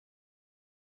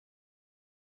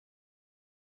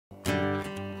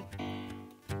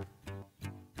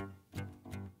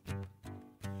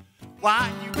why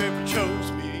you ever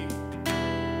chose me.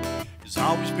 It's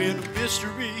always been a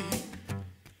mystery.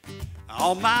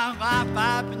 All my life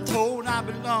I've been told I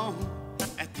belong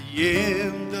at the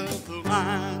end of the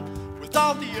line with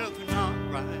all the other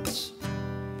non-rights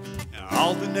and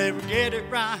all that never get it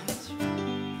right.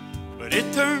 But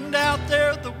it turned out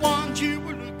they're the ones you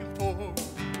were looking for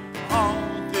all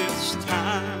this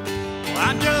time. Well,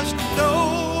 I'm just a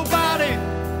nobody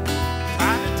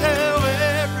trying to tell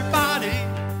everybody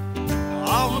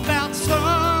all about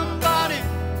somebody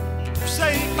who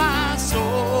saved my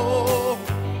soul.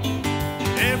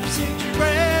 Ever since you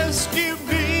rescued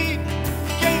me, you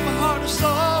gave my heart a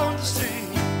song to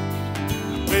sing.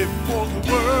 I'm living for the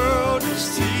world to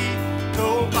see,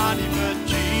 nobody but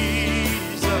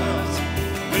Jesus.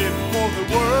 I'm living for the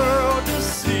world to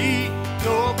see,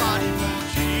 nobody but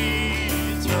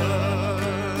Jesus.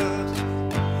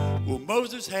 Well,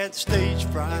 Moses had stage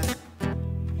fright,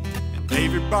 and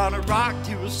David brought a rock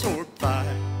to a sword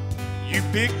fight. You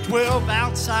picked 12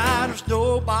 outsiders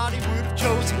nobody would have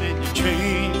chosen, and you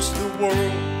changed the world.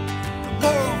 The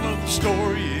moral of the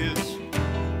story is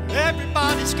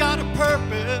everybody's got a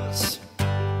purpose.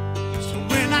 So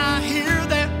when I hear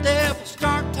that devil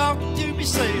start talking to me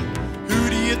saying, who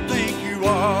do you think you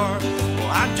are?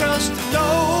 Well, I'm just a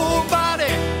nobody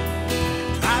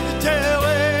trying to tell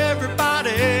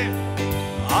everybody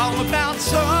all about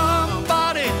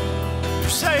somebody who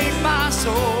saved my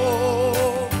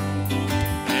soul.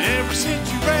 Ever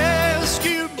since you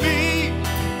rescued me,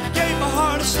 you gave my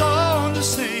heart a song to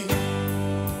sing.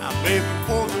 I'm living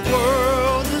for the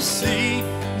world to see,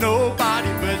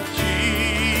 nobody but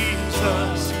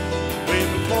Jesus.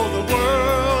 Living for the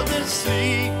world to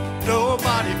see,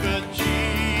 nobody but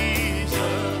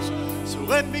Jesus. So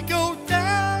let me go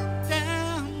down,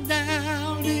 down,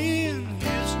 down in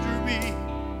history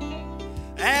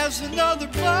as another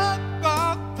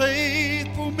blood-bought,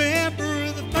 faithful member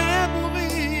of the family.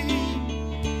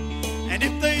 And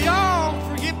if they all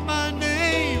forget my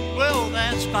name, well,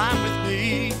 that's fine with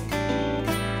me.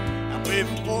 I'm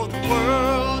living for the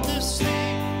world to see,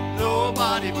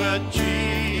 nobody but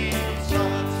Jesus.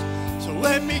 So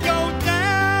let me go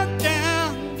down,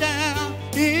 down, down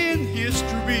in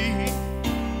history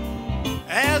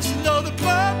as another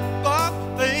blood-bought,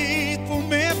 faithful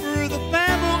member of the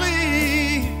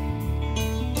family.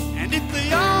 And if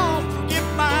they all forget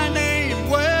my name,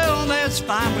 well, that's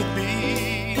fine with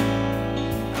me.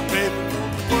 Living for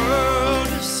the world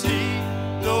to see,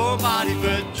 nobody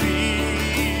but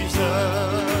Jesus.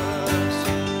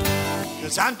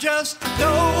 'Cause I'm just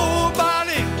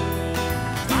nobody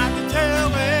trying to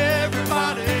tell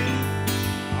everybody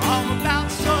all about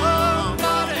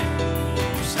somebody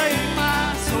who saved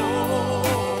my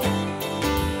soul.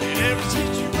 And ever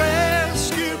since you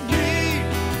rescued me,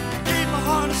 you gave my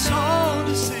heart a song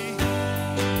to sing.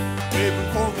 Living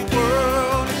for the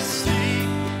world to see,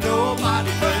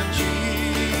 nobody but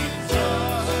Jesus.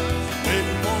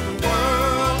 Living for the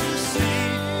world to see,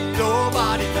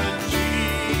 nobody but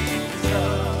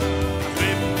Jesus.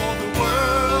 Living for the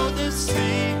world to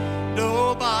see,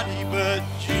 nobody but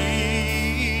Jesus.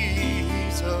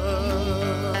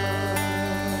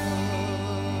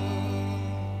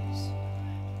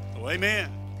 Oh, amen.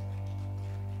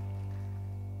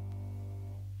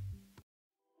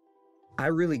 I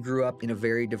really grew up in a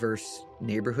very diverse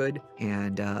neighborhood,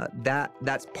 and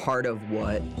that's part of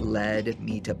what led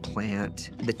me to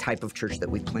plant the type of church that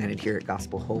we planted here at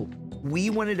Gospel Hope. We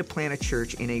wanted to plant a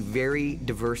church in a very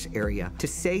diverse area to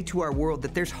say to our world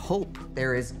that there's hope.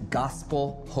 There is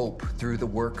gospel hope through the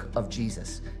work of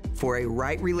Jesus. For a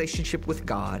right relationship with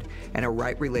God and a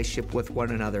right relationship with one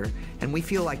another, and we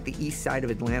feel like the east side of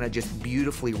Atlanta just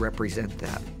beautifully represent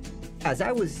that. As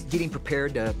I was getting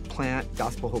prepared to plant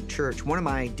Gospel Hope Church, one of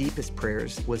my deepest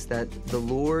prayers was that the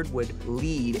Lord would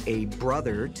lead a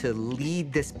brother to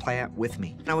lead this plant with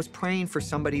me. And I was praying for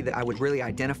somebody that I would really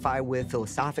identify with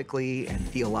philosophically and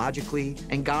theologically,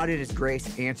 and God in His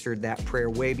grace answered that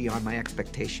prayer way beyond my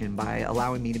expectation by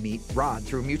allowing me to meet Rod.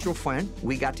 Through a mutual friend,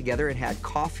 we got together and had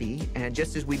coffee, and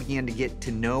just as we began to get to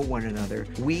know one another,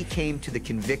 we came to the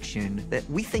conviction that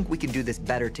we think we can do this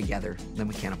better together than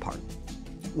we can apart.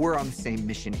 We're on the same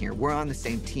mission here. We're on the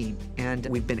same team. And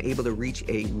we've been able to reach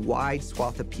a wide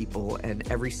swath of people. And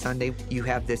every Sunday, you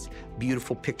have this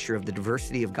beautiful picture of the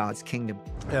diversity of God's kingdom.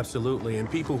 Absolutely.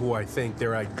 And people who I think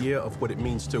their idea of what it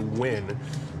means to win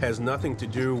has nothing to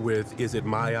do with, is it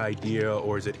my idea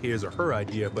or is it his or her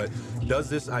idea, but does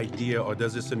this idea or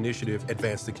does this initiative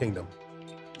advance the kingdom?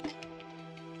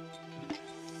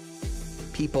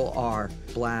 people are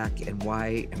black and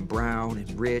white and brown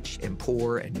and rich and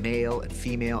poor and male and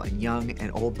female and young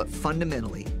and old, but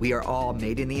fundamentally, we are all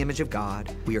made in the image of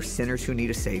God. We are sinners who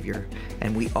need a Savior,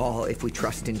 and we all, if we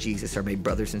trust in Jesus, are made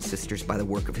brothers and sisters by the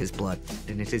work of His blood.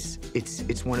 And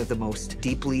it's one of the most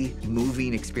deeply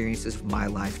moving experiences of my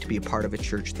life to be a part of a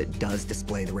church that does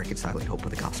display the reconciling hope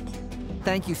of the gospel.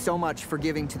 Thank you so much for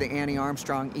giving to the Annie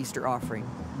Armstrong Easter offering.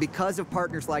 Because of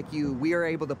partners like you, we are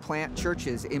able to plant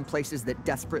churches in places that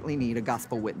desperately need a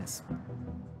gospel witness.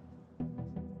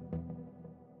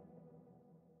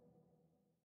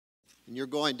 And you're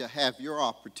going to have your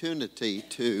opportunity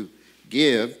to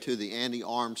give to the Annie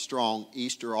Armstrong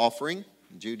Easter offering.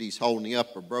 Judy's holding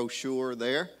up a brochure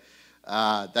there.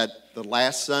 That the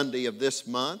last Sunday of this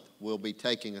month, we'll be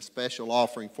taking a special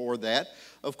offering for that.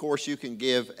 Of course, you can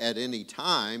give at any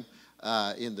time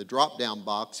in the drop-down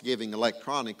box, giving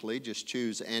electronically. Just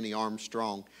choose Annie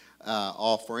Armstrong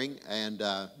offering and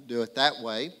do it that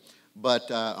way.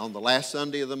 But on the last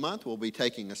Sunday of the month, we'll be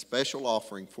taking a special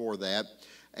offering for that.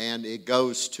 And it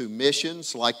goes to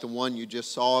missions like the one you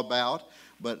just saw about,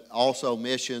 but also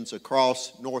missions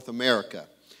across North America.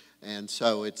 And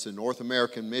so it's a North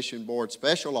American Mission Board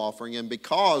special offering. And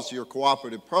because your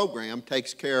cooperative program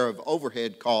takes care of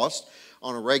overhead costs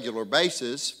on a regular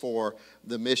basis for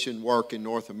the mission work in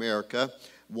North America,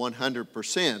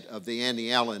 100% of the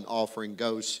Annie Allen offering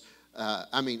goes,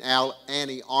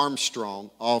 Annie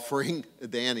Armstrong offering.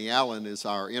 The Annie Allen is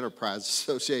our Enterprise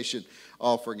Association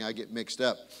offering. I get mixed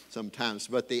up sometimes.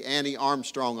 But the Annie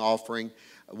Armstrong offering,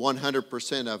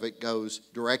 100% of it goes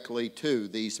directly to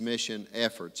these mission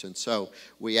efforts. And so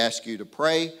we ask you to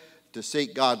pray, to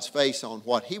seek God's face on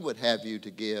what He would have you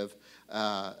to give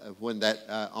on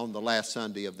the last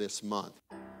Sunday of this month.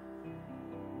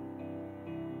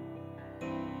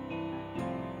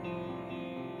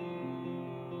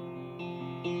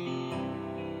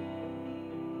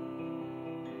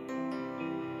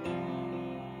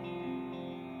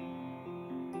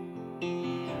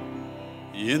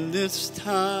 In this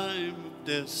time of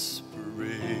desperation,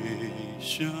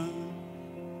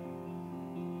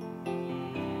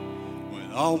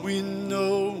 when all we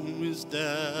know is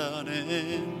doubt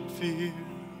and fear,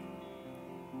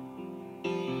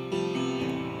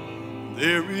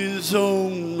 there is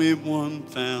only one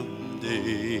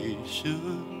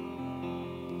foundation.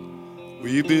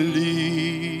 We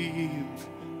believe.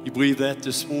 You believe that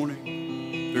this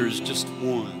morning? There's just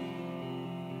one.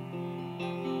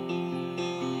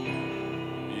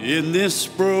 In this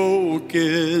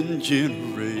broken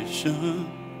generation,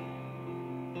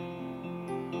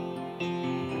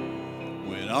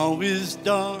 when all is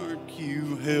dark,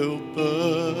 you help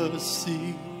us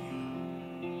see.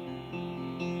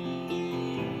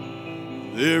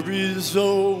 There is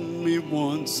only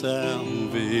one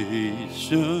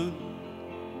salvation.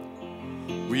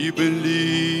 We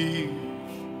believe.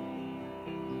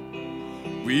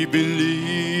 We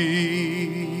believe.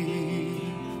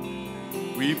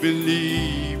 We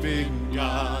believe in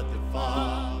God the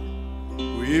Father.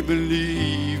 We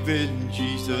believe in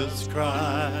Jesus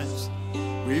Christ.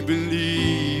 We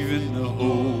believe in the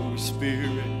Holy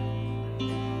Spirit.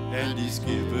 And He's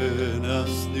given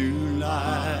us new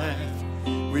life.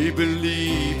 We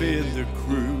believe in the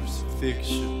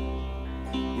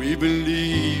crucifixion. We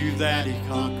believe that He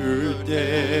conquered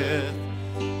death.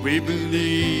 We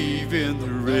believe in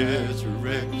the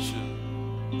resurrection.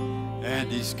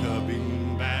 And He's coming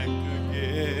back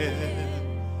again.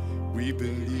 We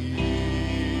believe.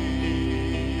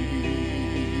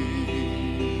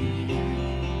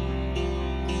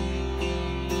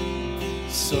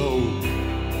 So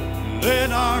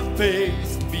let our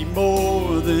faith be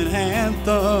more than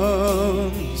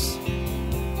anthems,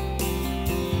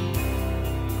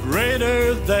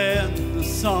 greater than the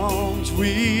songs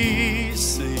we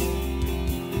sing.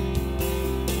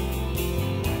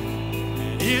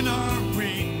 In our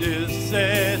weakness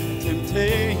and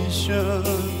temptations,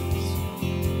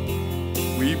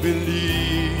 we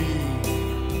believe.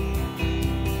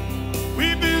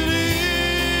 We believe.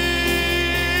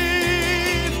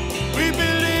 We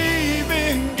believe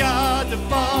in God the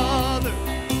Father.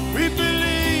 We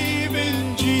believe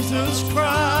in Jesus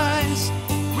Christ.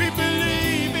 We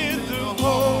believe in the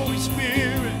Holy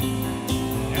Spirit.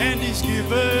 And He's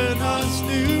given us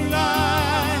new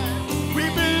life. We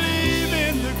believe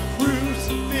in the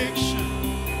crucifixion.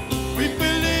 We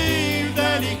believe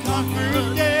that He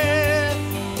conquered death.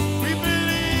 We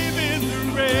believe in the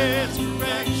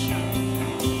resurrection.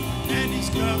 And He's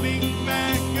coming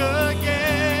back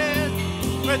again.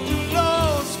 Let the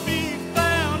lost be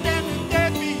found and the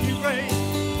dead be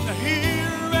raised. The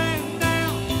here and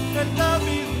now, let love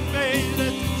invade.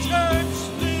 Let the church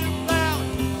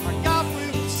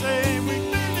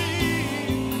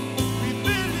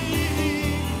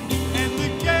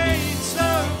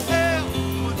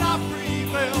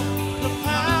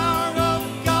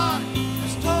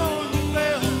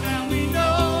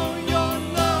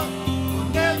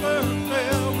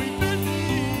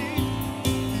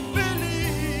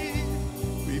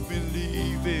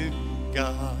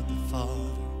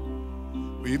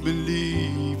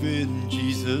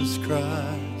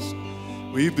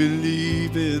We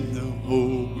believe in the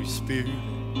Holy Spirit,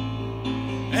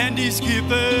 and He's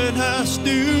given us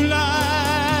new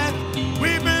life.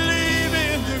 We believe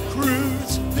in the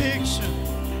crucifixion.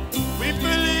 We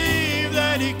believe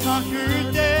that He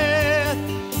conquered death.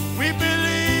 We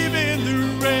believe in the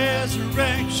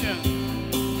resurrection,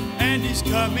 and He's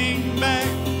coming back.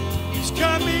 He's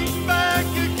coming back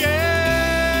again.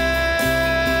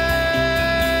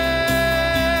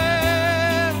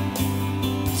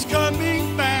 He's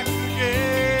coming back again.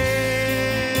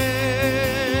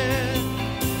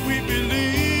 We believe,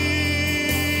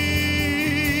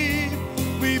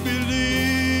 we believe.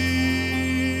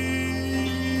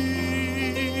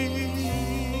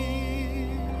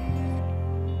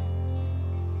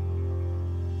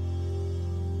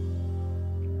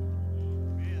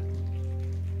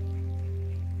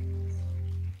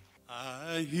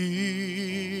 I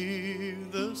hear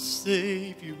the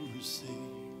Savior say,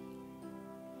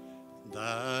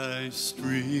 thy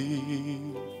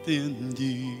strength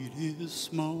indeed is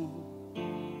small.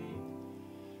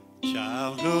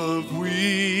 Child of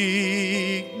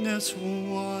weakness,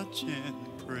 watch and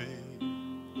pray.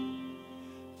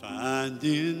 Find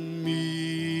in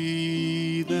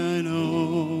me thine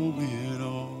all in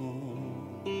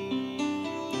all.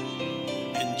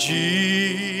 And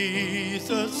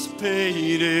Jesus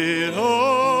paid it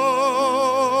all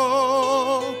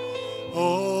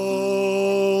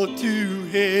to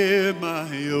Him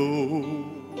I owe.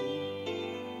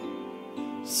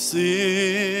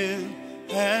 Sin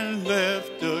had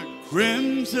left a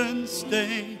crimson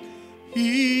stain,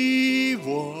 He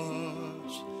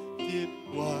washed it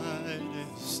white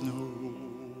as snow.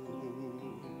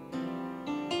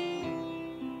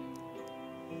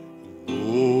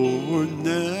 Lord,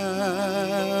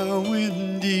 now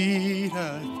indeed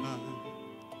I find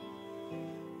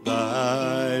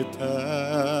thy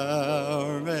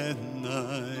power and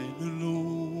thine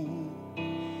alone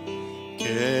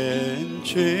can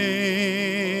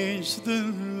change the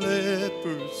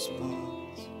leper's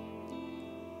spots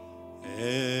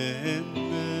and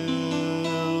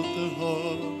melt the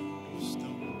heart of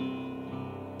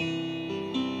stone.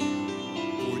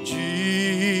 For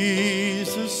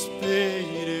Jesus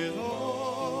paid it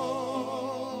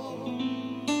all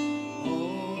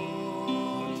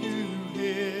to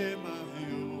Him I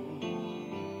owe.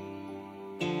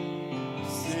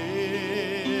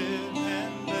 Sin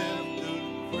had left a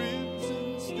crimson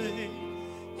stain,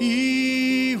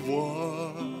 He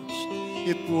washed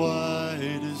it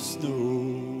white as snow.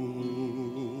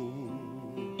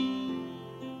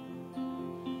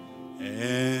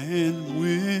 And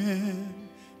when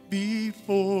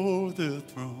before the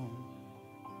throne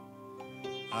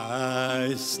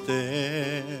I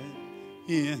stand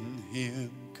in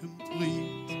Him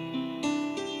complete,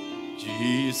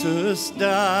 Jesus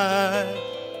died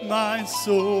my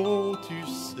soul to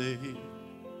save.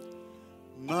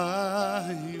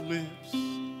 My lips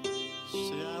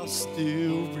shall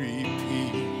still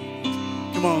repeat.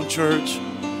 Come on, church.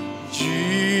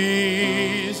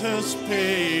 Jesus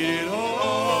paid it all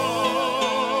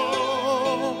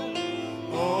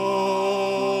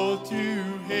to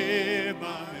Him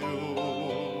I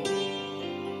owe.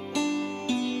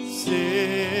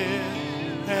 Sin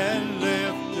had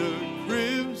left a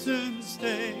crimson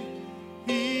stain,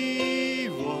 He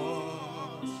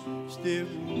washed it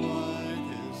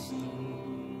white as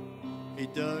snow. Hey,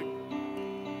 Doug,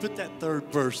 put that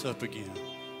third verse up again.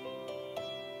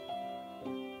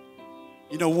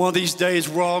 You know, one of these days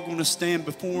we're all going to stand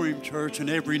before Him, church, and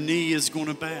every knee is going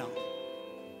to bow.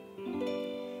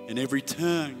 And every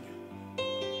tongue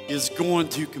is going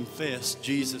to confess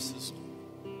Jesus is Lord.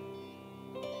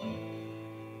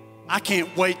 I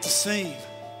can't wait to see Him.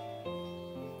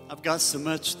 I've got so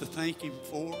much to thank Him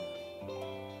for.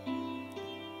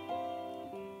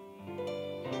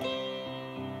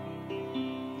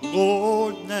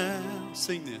 Lord, now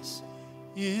sing this.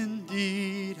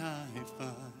 Indeed I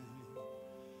find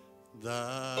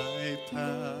thy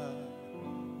power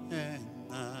and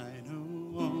thine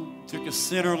alone. Took a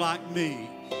sinner like me,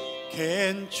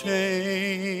 can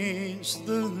change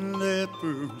the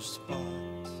leper's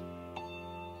spots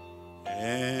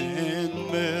and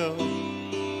melt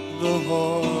the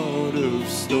heart of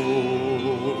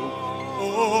stone.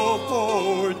 Oh,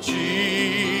 for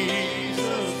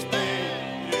Jesus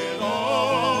paid it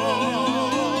all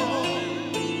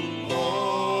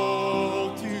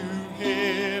to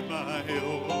Him I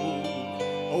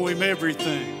owe Him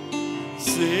everything.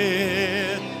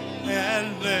 Sin had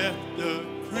left a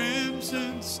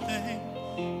crimson stain,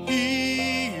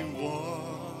 He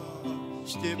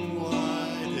washed it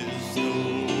white as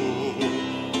snow.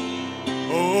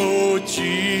 Oh,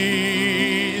 Jesus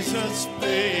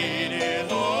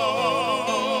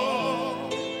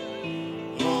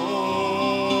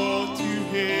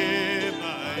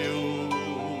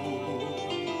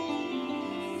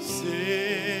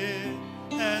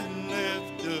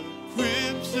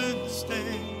crimson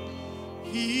stain,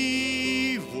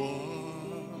 he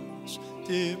washed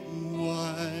it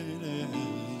white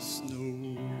as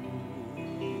snow.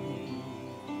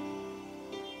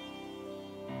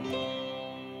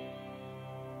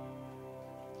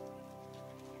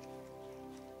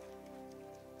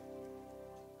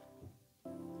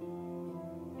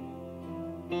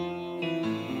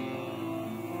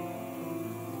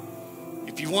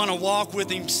 If you want to walk with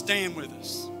him, stand with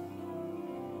us.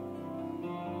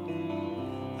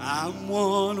 I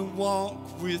want to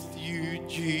walk with you,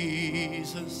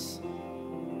 Jesus.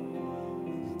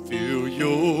 Feel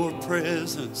your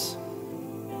presence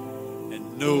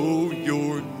and know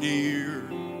you're near.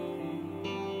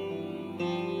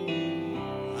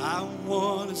 I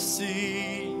want to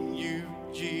see you,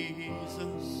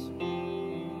 Jesus.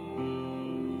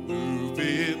 Move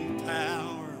in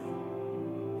power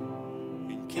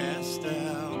and cast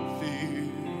out fear.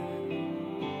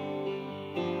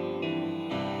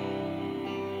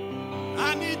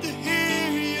 I need to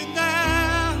hear you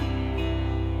now.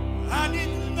 I need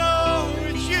to know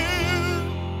it's you.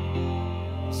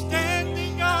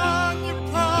 Standing on your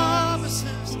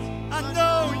promises, I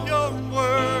know your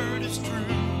word is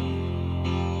true.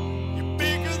 You're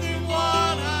bigger than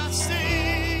what I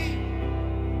see.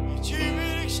 That you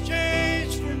in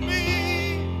exchange for me.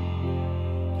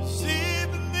 'Cause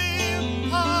even the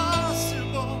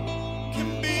impossible can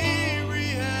be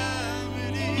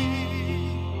reality.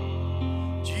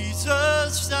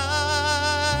 Jesus, I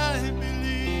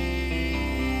believe.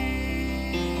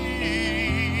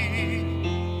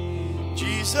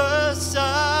 Jesus,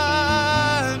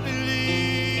 I believe.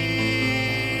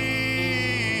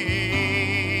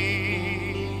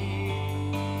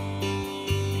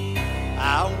 I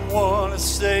want to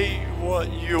say what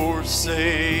you're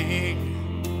saying,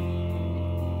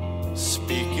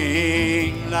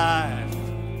 speaking life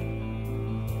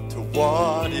to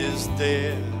what is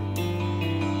dead.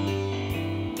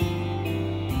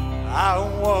 I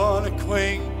want to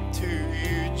cling to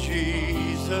you,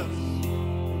 Jesus.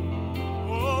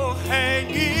 Oh,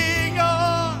 hanging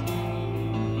on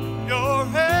your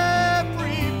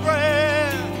every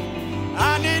breath.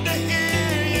 I need to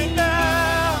hear you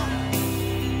now.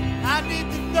 I need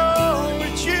to know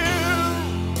it's you.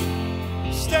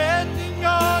 Standing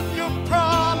on your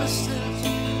promises,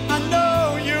 I know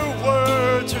your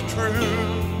words are true.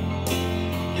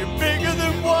 You're bigger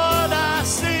than what I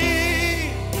see.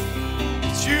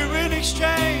 You in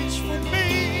exchange for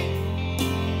me.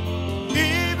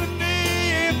 Even the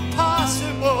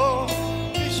impossible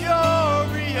is your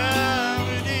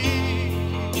reality.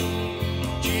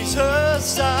 Jesus,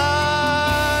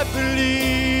 I believe.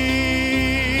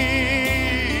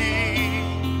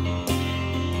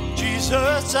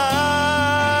 Jesus, I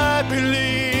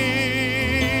believe.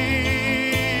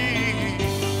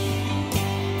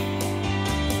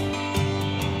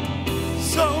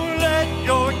 So let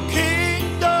your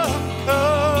kingdom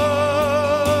come,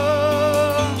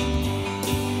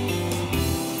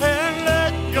 and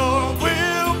let your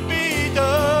will be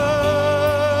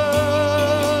done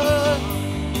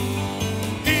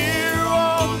here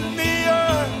on the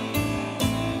earth,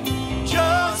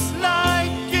 just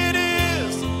like it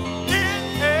is in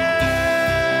heaven.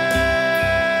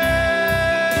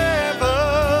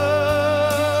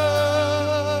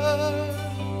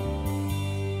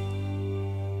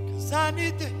 'Cause I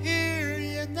need to hear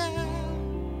you now.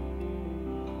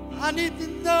 I need to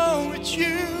know it's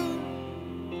you.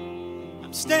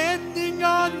 I'm standing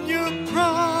on your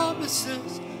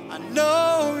promises. I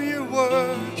know your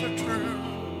words are true.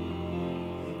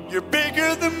 You're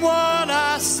bigger than what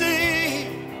I see.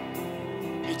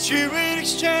 It's you in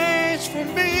exchange for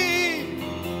me.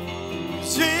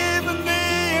 'Cause even the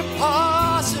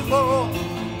impossible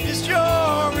is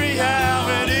your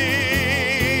reality.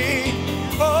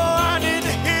 Oh, I need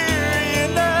to hear you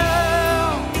now.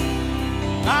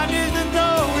 I need to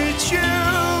know it's you.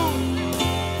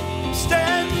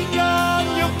 Standing on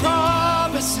your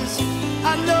promises,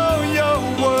 I know your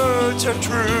words are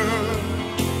true.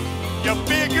 You're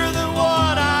bigger than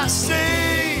what I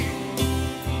see.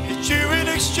 It's you in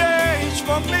exchange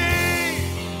for me.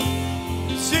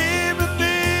 'Cause even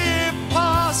the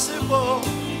impossible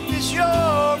is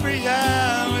your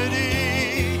reality.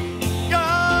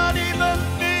 God, even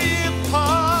the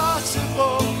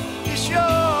impossible is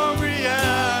your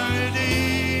reality.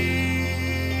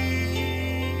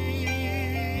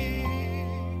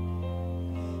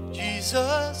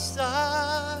 Jesus, I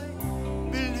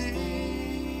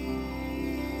believe.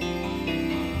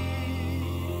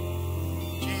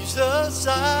 Jesus, I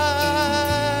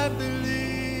believe.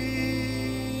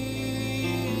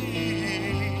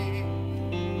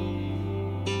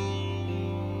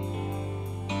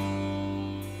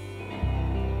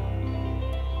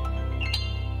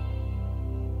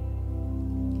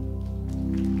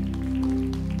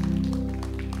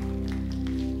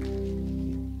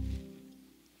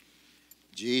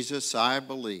 Jesus I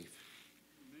believe.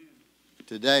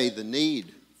 Today, the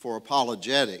need for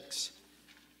apologetics,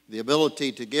 the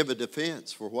ability to give a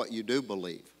defense for what you do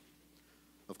believe.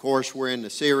 Of course, we're in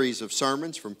a series of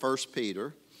sermons from 1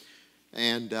 Peter,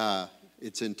 and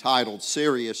it's entitled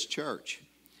Serious Church.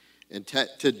 And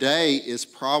today is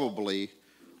probably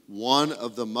one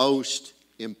of the most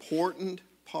important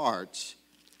parts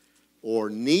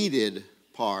or needed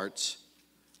parts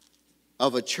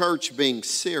of a church being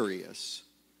serious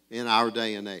in our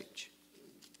day and age.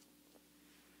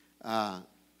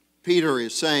 Peter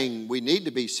is saying we need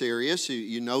to be serious.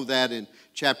 You know that in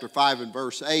chapter 5 and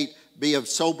verse 8. Be of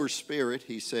sober spirit,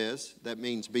 he says. That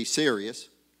means be serious.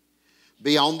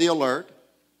 Be on the alert.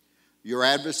 Your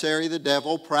adversary, the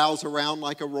devil, prowls around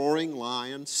like a roaring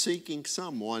lion, seeking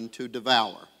someone to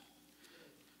devour.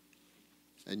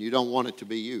 And you don't want it to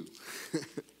be you.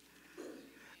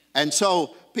 And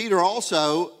so Peter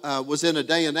also was in a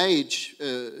day and age,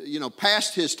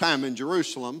 past his time in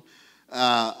Jerusalem,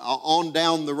 on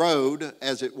down the road,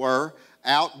 as it were,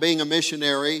 out being a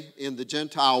missionary in the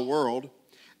Gentile world.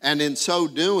 And in so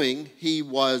doing, he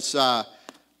was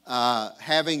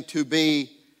having to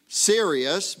be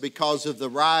serious because of the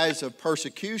rise of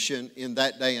persecution in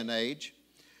that day and age.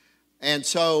 And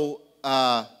so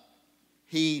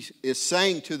he is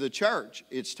saying to the church,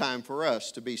 it's time for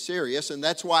us to be serious. And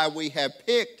that's why we have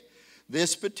picked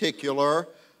this particular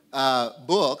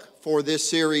book for this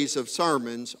series of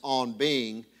sermons on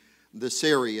being the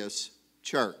serious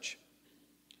church.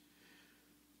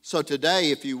 So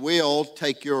today, if you will,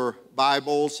 take your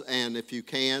Bibles and if you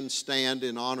can, stand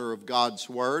in honor of God's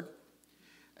Word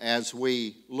as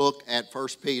we look at 1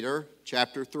 Peter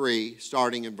chapter 3,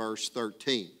 starting in verse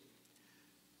 13.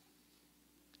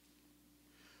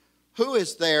 Who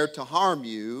is there to harm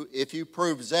you if you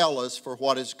prove zealous for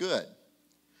what is good?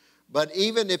 But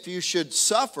even if you should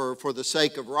suffer for the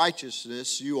sake of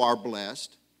righteousness, you are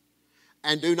blessed.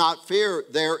 And do not fear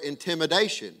their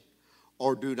intimidation,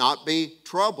 or do not be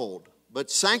troubled, but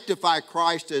sanctify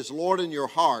Christ as Lord in your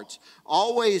hearts,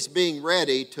 always being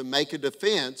ready to make a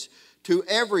defense to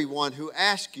everyone who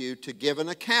asks you to give an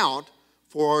account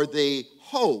for the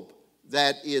hope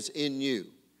that is in you,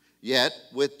 yet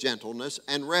with gentleness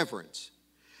and reverence.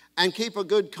 And keep a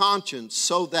good conscience,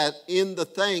 so that in the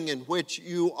thing in which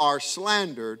you are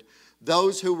slandered,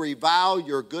 those who revile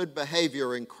your good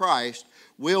behavior in Christ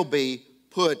will be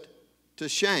put to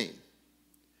shame.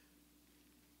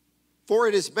 For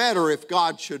it is better, if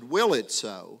God should will it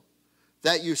so,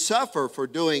 that you suffer for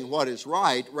doing what is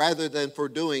right rather than for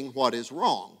doing what is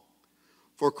wrong.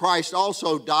 For Christ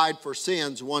also died for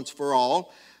sins once for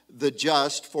all, the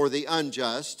just for the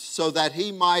unjust, so that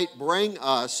he might bring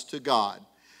us to God,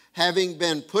 having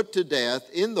been put to death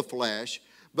in the flesh,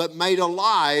 but made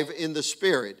alive in the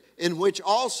Spirit, in which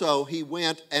also he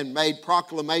went and made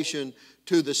proclamation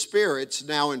to the spirits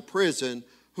now in prison,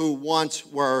 who once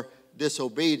were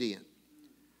disobedient.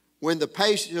 When the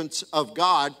patience of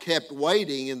God kept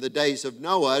waiting in the days of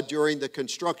Noah during the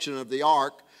construction of the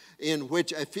ark, in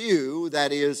which a few,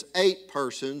 that is 8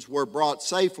 persons, were brought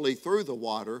safely through the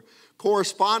water,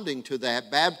 corresponding to that,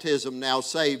 baptism now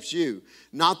saves you,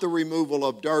 not the removal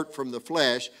of dirt from the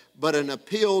flesh, but an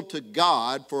appeal to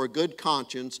God for a good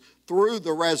conscience through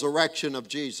the resurrection of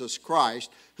Jesus Christ,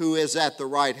 who is at the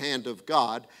right hand of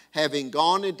God, having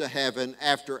gone into heaven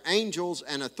after angels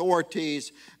and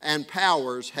authorities and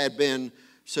powers had been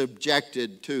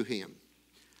subjected to him.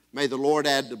 May the Lord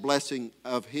add the blessing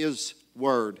of his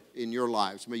word in your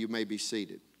lives. You may be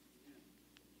seated.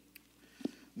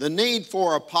 The need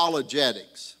for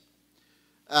apologetics.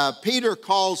 Peter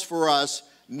calls for us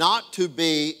not to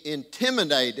be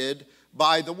intimidated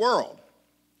by the world.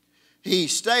 He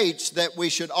states that we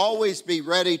should always be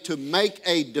ready to make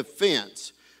a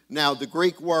defense. Now, the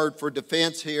Greek word for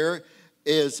defense here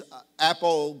is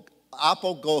apogogia,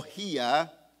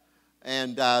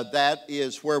 and that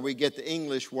is where we get the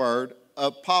English word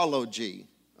apology.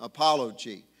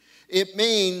 Apology. It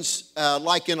means,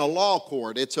 like in a law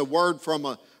court, it's a word from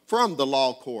the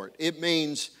law court. It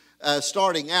means,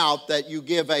 starting out, that you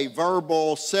give a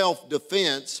verbal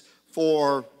self-defense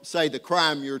for, say, the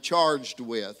crime you're charged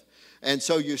with. And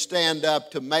so you stand up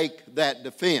to make that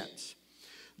defense.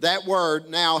 That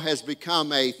word now has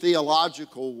become a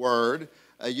theological word.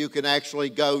 You can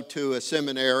actually go to a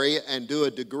seminary and do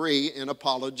a degree in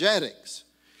apologetics.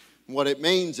 What it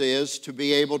means is to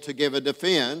be able to give a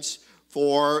defense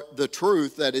for the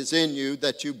truth that is in you,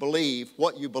 that you believe,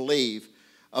 what you believe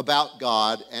about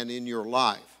God and in your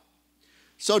life.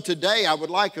 So today I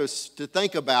would like us to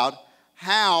think about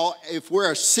how, if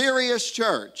we're a serious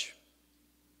church,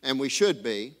 and we should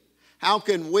be, How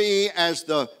can we, as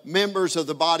the members of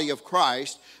the body of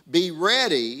Christ, be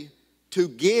ready to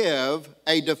give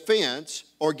a defense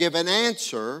or give an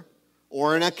answer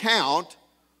or an account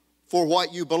for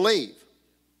what you believe?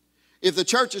 If the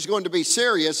church is going to be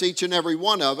serious, each and every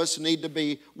one of us need to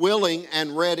be willing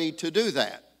and ready to do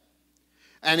that.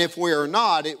 And if we are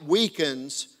not, it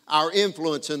weakens our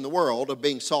influence in the world of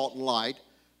being salt and light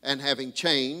and having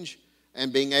change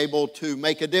and being able to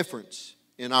make a difference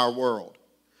in our world.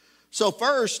 So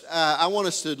first, I want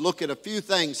us to look at a few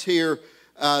things here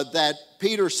that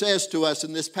Peter says to us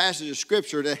in this passage of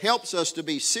Scripture that helps us to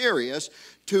be serious,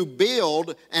 to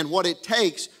build, and what it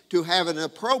takes to have an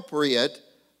appropriate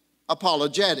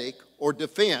apologetic or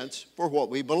defense for what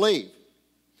we believe.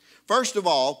 First of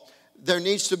all, there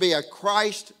needs to be a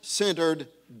Christ-centered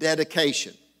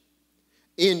dedication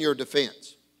in your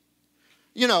defense.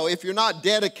 You know, if you're not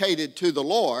dedicated to the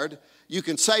Lord, you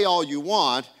can say all you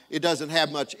want, it doesn't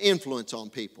have much influence on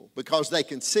people because they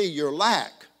can see your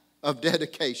lack of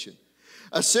dedication.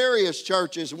 A serious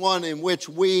church is one in which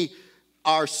we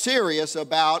are serious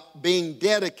about being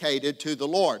dedicated to the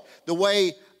Lord. The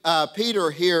way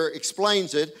Peter here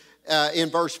explains it in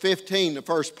verse 15, the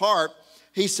first part,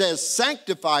 he says,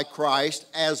 sanctify Christ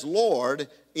as Lord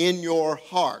in your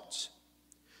hearts.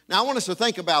 Now I want us to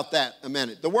think about that a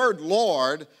minute. The word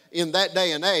Lord in that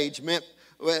day and age meant,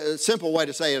 a simple way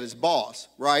to say it is boss,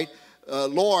 right?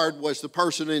 Lord was the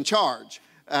person in charge.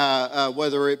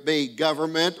 Whether it be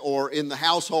government or in the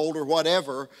household or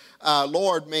whatever,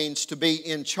 Lord means to be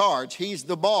in charge. He's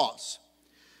the boss.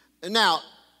 Now,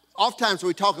 oftentimes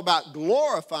we talk about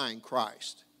glorifying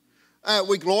Christ.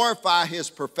 We glorify His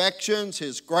perfections,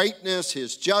 His greatness,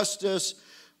 His justice.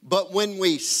 But when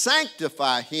we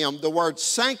sanctify Him, the word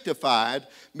sanctified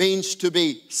means to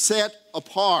be set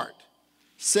apart.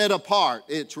 Set apart.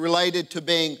 It's related to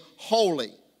being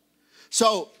holy.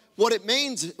 So what it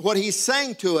means, what he's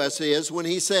saying to us is, when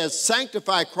he says,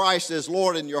 sanctify Christ as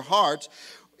Lord in your hearts,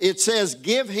 it says,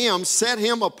 give Him, set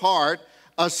Him apart,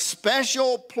 a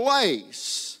special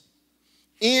place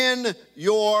in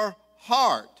your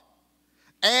heart.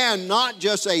 And not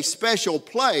just a special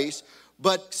place,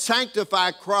 but sanctify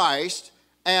Christ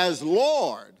as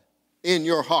Lord in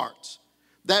your hearts.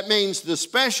 That means the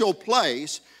special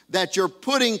place that you're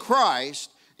putting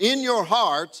Christ in your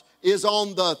hearts is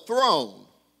on the throne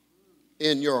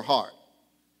in your heart.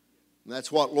 And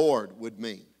that's what Lord would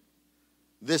mean.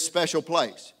 This special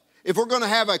place. If we're going to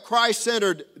have a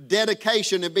Christ-centered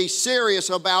dedication and be serious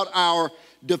about our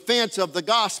defense of the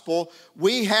gospel,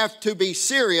 we have to be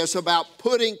serious about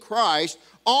putting Christ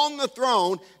on the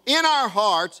throne in our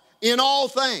hearts in all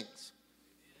things.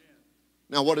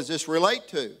 Now, what does this relate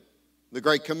to? The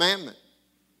great commandment.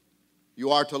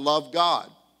 You are to love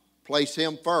God. Place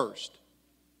Him first.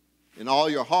 In all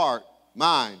your heart,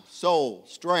 mind, soul,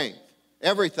 strength,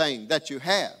 everything that you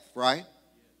have, right?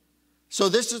 So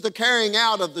this is the carrying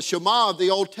out of the Shema of the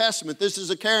Old Testament. This is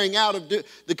the carrying out of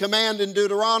the command in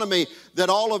Deuteronomy that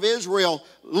all of Israel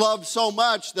loved so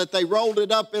much that they rolled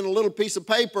it up in a little piece of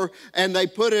paper and they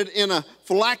put it in a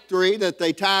phylactery that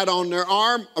they tied on their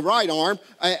arm, right arm,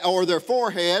 or their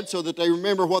forehead so that they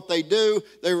remember what they do.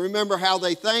 They remember how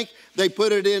they think. They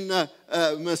put it in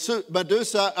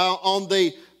Medusa on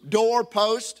the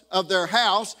doorpost of their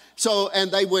house, and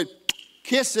they would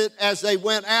kiss it as they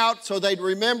went out so they'd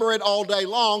remember it all day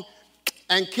long,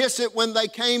 and kiss it when they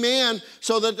came in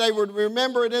so that they would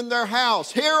remember it in their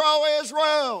house. Hear, O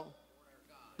Israel,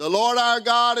 the Lord our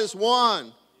God is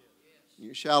one.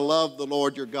 You shall love the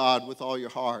Lord your God with all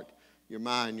your heart, your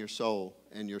mind, your soul,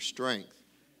 and your strength.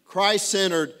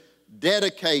 Christ-centered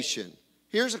dedication.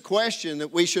 Here's a question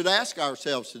that we should ask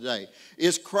ourselves today.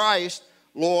 Is Christ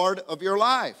Lord of your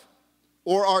life?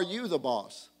 Or are you the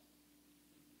boss?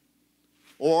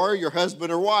 Or your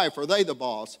husband or wife, are they the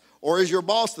boss? Or is your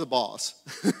boss the boss?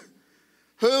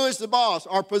 Who is the boss?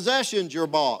 Are possessions your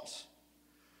boss?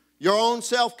 Your own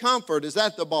self-comfort, is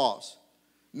that the boss?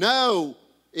 No,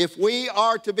 if we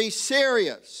are to be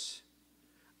serious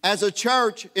as a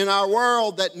church in our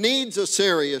world that needs a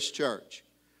serious church,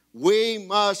 we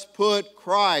must put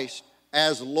Christ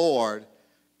as Lord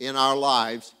in our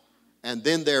lives, and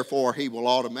then therefore He will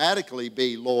automatically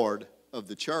be Lord of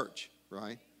the church,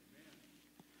 right?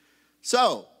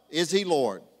 So, is He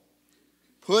Lord?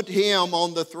 Put Him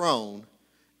on the throne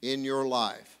in your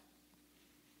life.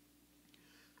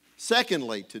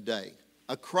 Secondly, today,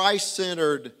 a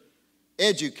Christ-centered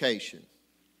education.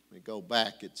 Let me go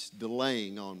back, it's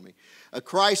delaying on me. A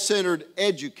Christ-centered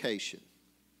education.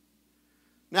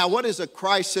 Now, what is a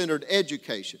Christ-centered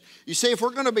education? You see, if we're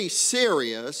going to be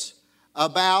serious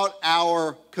about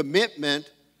our commitment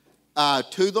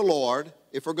to the Lord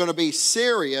if we're going to be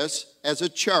serious as a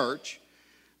church,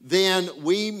 then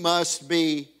we must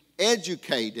be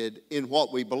educated in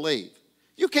what we believe.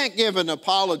 You can't give an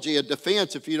apology, a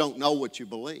defense, if you don't know what you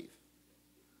believe.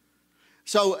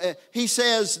 So he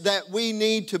says that we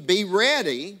need to be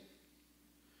ready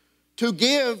to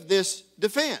give this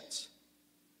defense.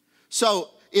 So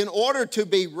in order to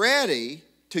be ready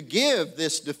to give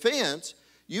this defense,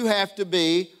 you have to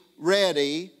be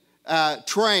ready,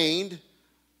 trained,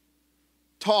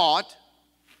 taught.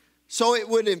 So it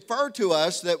would infer to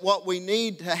us that what we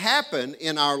need to happen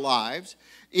in our lives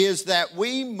is that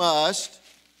we must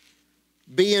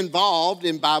be involved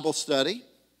in Bible study,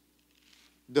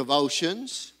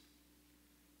 devotions,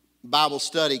 Bible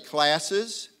study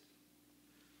classes.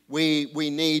 We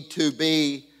need to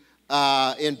be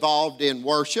involved in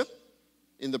worship,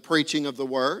 in the preaching of the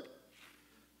Word.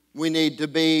 We need to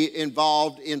be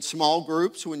involved in small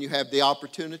groups when you have the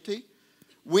opportunity.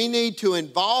 We need to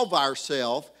involve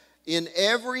ourselves in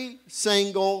every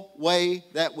single way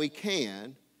that we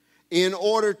can in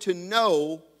order to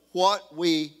know what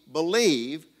we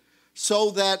believe,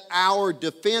 so that our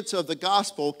defense of the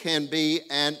gospel can be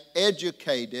an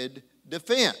educated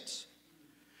defense.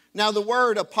 Now, the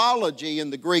word apology in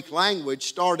the Greek language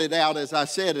started out, as I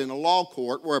said, in a law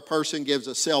court where a person gives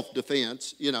a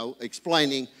self-defense,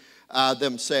 explaining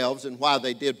themselves and why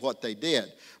they did what they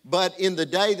did. But in the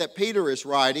day that Peter is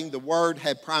writing, the word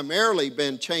had primarily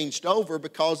been changed over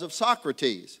because of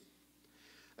Socrates.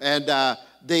 And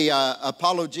the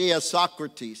Apologia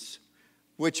Socrates,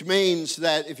 which means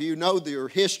that if you know your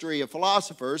history of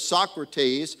philosophers,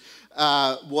 Socrates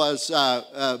was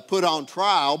put on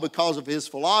trial because of his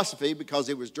philosophy, because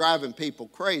he was driving people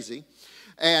crazy.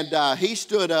 And he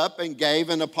stood up and gave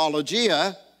an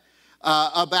apologia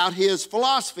about his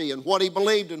philosophy and what he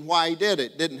believed and why he did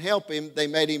it. Didn't help him. They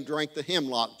made him drink the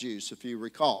hemlock juice, if you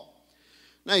recall.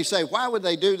 Now you say, why would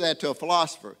they do that to a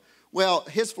philosopher? Well,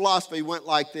 his philosophy went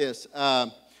like this.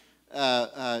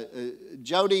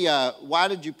 Jody, why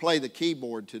did you play the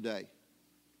keyboard today?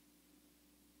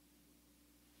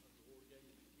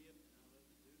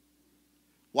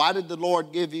 Why did the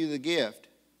Lord give you the gift?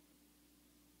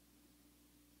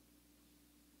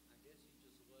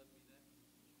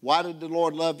 Why did the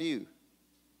Lord love you?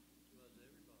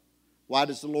 Why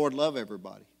does the Lord love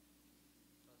everybody?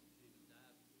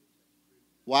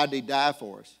 Why did he die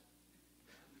for us?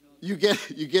 You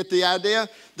get the idea?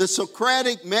 The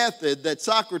Socratic method that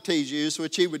Socrates used,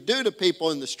 which he would do to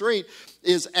people in the street,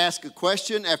 is ask a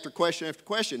question after question after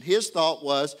question. His thought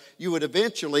was you would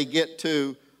eventually get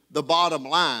to the bottom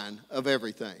line of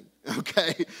everything,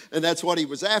 okay? And that's what he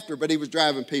was after, but he was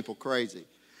driving people crazy.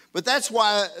 But that's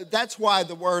why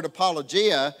the word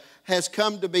apologia has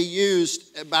come to be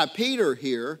used by Peter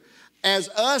here as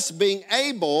us being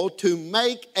able to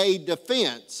make a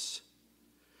defense,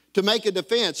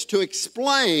 to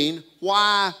explain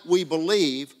why we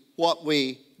believe what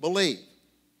we believe.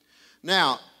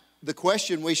 Now, the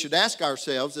question we should ask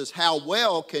ourselves is, how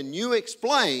well can you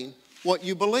explain what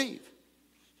you believe?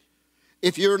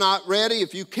 If you're not ready,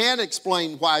 if you can't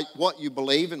explain what you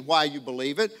believe and why you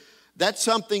believe it, that's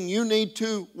something you need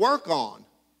to work on.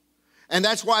 And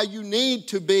that's why you need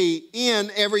to be in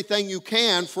everything you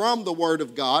can from the Word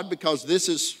of God, because this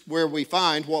is where we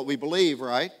find what we believe,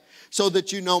 right? So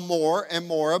that you know more and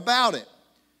more about it.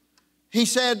 He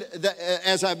said, that,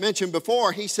 as I mentioned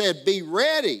before, he said, be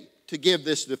ready to give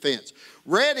this defense.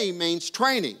 Ready means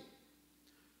training.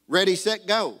 Ready, set,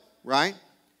 go, right?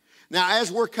 Now,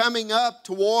 as we're coming up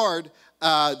toward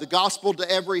the gospel to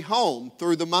every home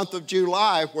through the month of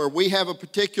July, where we have a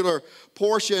particular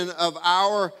portion of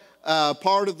our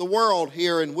part of the world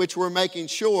here in which we're making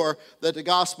sure that the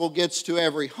gospel gets to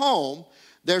every home,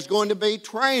 there's going to be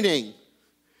training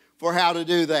for how to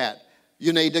do that.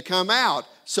 You need to come out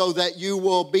so that you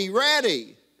will be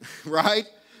ready, right,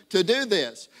 to do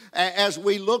this. As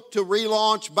we look to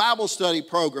relaunch Bible study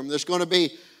program, there's going to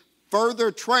be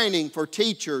further training for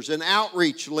teachers and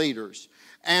outreach leaders.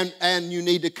 And you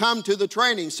need to come to the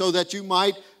training so that you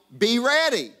might be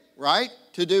ready, right,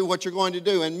 to do what you're going to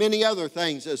do, and many other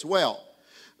things as well.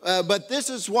 But this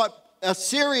is what a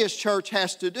serious church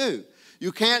has to do.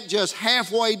 You can't just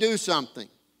halfway do something.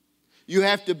 You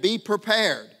have to be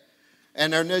prepared.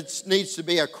 And there needs to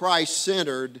be a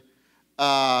Christ-centered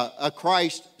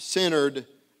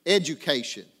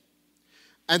education.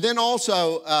 And then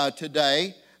also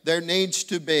today, there needs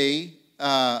to be,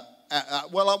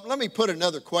 let me put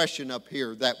another question up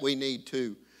here that we need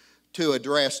to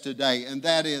address today, and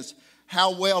that is,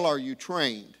 how well are you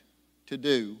trained to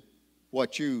do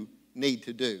what you need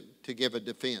to do to give a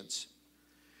defense?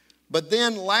 But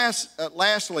then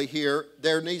lastly here,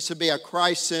 there needs to be a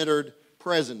Christ-centered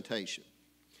presentation.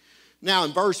 Now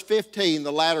in verse 15,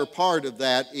 the latter part of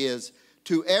that is,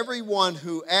 to everyone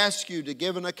who asks you to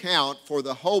give an account for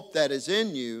the hope that is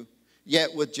in you,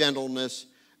 yet with gentleness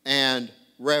and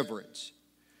reverence.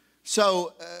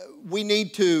 So we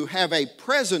need to have a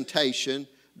presentation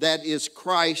that is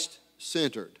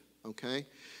Christ-centered, okay?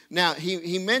 Now,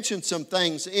 he mentioned some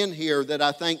things in here that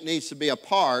I think needs to be a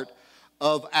part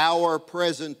of our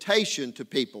presentation to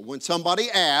people. When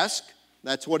somebody asks,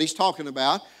 that's what he's talking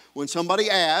about. When somebody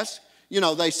asks,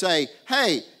 they say,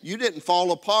 hey, you didn't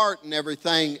fall apart and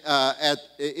everything at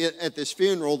this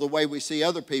funeral the way we see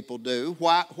other people do.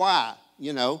 Why?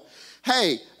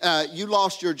 Hey, you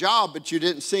lost your job, but you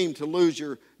didn't seem to lose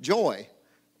your joy.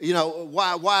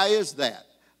 Why is that?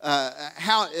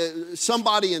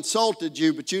 Somebody insulted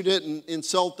you, but you didn't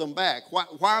insult them back.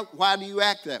 Why do you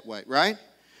act that way, right?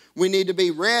 We need to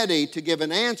be ready to give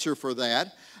an answer for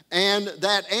that, and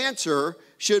that answer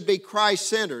should be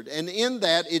Christ-centered, and in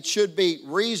that it should be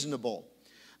reasonable.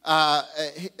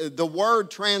 The word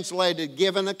translated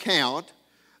give an account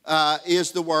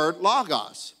is the word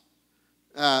logos.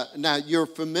 Now, you're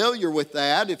familiar with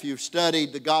that if you've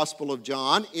studied the Gospel of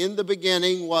John. In the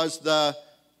beginning was the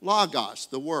Logos,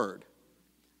 the Word.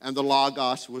 And the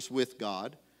Logos was with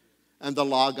God. And the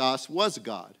Logos was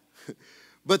God.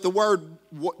 But the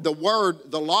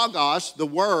Logos, the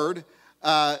Word,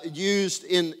 used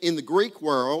in the Greek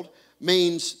world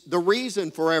means the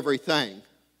reason for everything.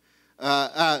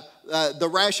 The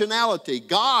rationality.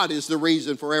 God is the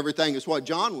reason for everything is what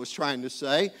John was trying to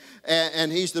say.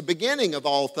 And he's the beginning of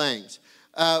all things.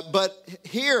 But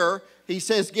here he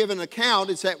says give an account.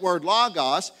 It's that word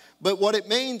logos. But what it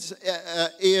means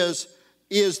is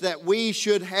that we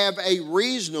should have a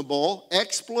reasonable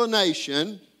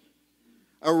explanation,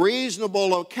 a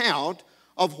reasonable account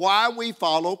of why we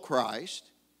follow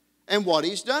Christ and what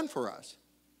he's done for us.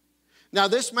 Now,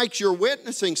 this makes your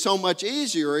witnessing so much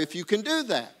easier if you can do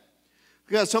that.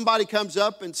 Because somebody comes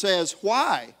up and says,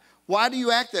 why? Why do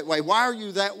you act that way? Why are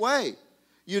you that way?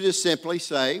 You just simply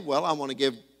say, well, I want to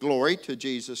give glory to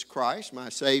Jesus Christ, my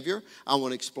Savior. I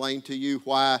want to explain to you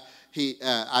why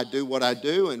I do what I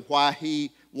do and why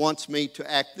he wants me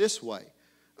to act this way.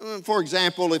 For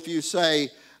example, if you say,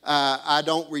 I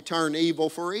don't return evil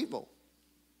for evil.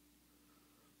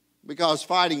 Because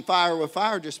fighting fire with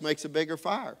fire just makes a bigger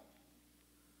fire.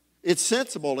 It's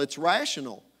sensible, it's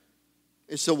rational.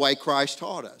 It's the way Christ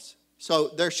taught us. So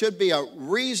there should be a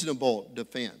reasonable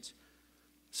defense.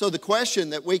 So the question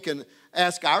that we can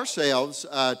ask ourselves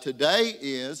today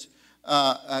is,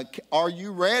 are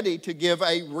you ready to give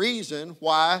a reason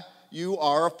why you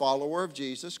are a follower of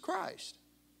Jesus Christ?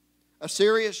 A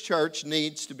serious church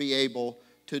needs to be able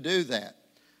to do that.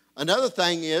 Another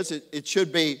thing is it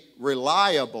should be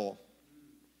reliable.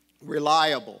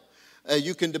 Reliable.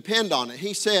 You can depend on it.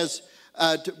 He says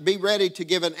to be ready to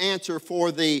give an answer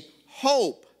for the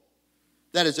hope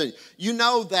that is in you. You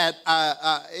know that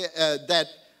that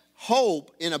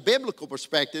hope in a biblical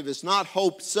perspective is not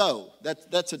hope so.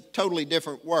 That's a totally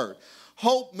different word.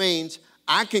 Hope means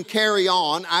I can carry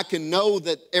on. I can know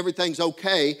that everything's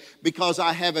okay because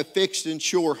I have a fixed and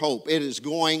sure hope. It is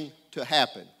going to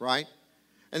happen, right?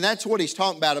 And that's what he's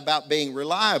talking about being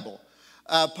reliable.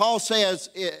 Paul says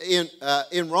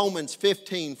in Romans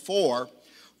 15:4,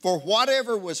 for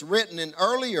whatever was written in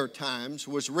earlier times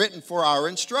was written for our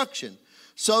instruction,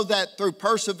 so that through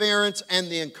perseverance and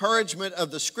the encouragement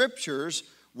of the Scriptures,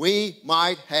 we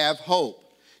might have hope.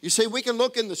 You see, we can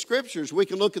look in the Scriptures, we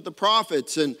can look at the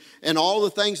prophets and all the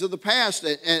things of the past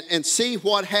and see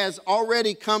what has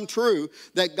already come true,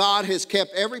 that God has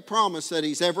kept every promise that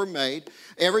he's ever made,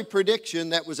 every prediction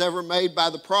that was ever made by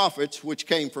the prophets, which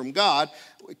came from God,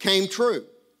 came true.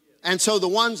 And so the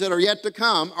ones that are yet to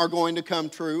come are going to come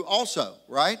true also,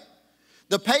 right?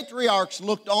 The patriarchs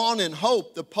looked on in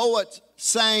hope. The poets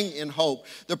sang in hope.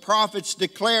 The prophets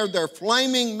declared their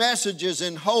flaming messages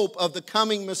in hope of the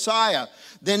coming Messiah.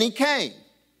 Then he came,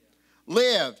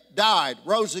 lived, died,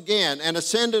 rose again, and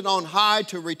ascended on high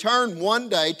to return one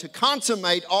day to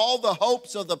consummate all the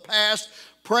hopes of the past,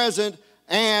 present,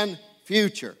 and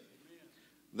future.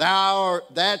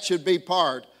 That should be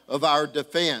part of our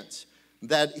defense,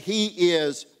 that he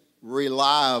is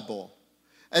reliable.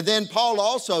 And then Paul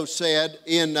also said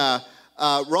in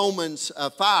Romans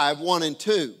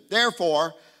 5:1-2,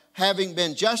 therefore, having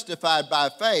been justified by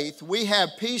faith, we have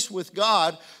peace with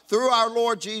God through our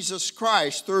Lord Jesus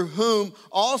Christ, through whom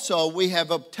also we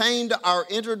have obtained our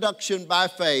introduction by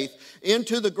faith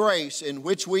into the grace in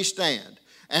which we stand,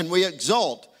 and we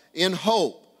exult in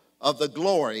hope of the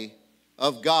glory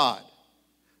of God.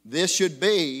 This should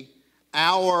be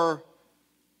our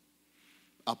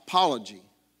apology,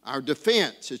 our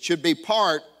defense. It should be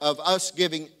part of us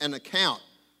giving an account.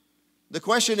 The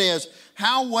question is,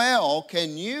 how well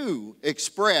can you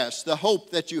express the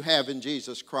hope that you have in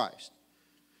Jesus Christ?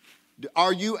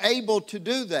 Are you able to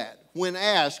do that when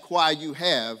asked why you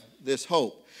have this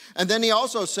hope? And then he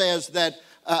also says that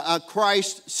a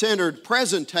Christ-centered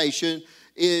presentation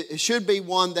should be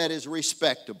one that is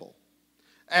respectable.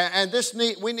 And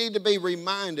we need to be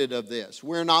reminded of this.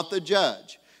 We're not the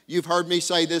judge. You've heard me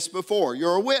say this before.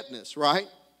 You're a witness, right?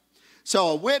 So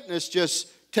a witness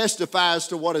just testifies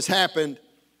to what has happened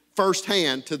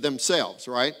firsthand to themselves,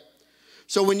 right?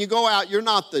 So when you go out, you're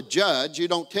not the judge. You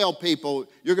don't tell people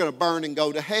you're going to burn and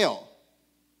go to hell.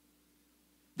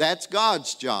 That's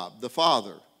God's job, the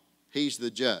Father. He's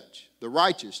the judge, the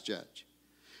righteous judge.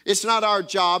 It's not our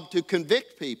job to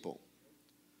convict people,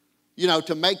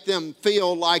 to make them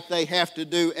feel like they have to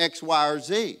do X, Y, or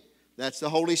Z. That's the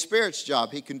Holy Spirit's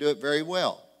job. He can do it very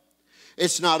well.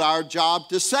 It's not our job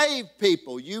to save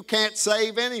people. You can't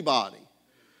save anybody.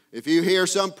 If you hear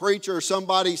some preacher or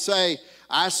somebody say,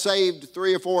 I saved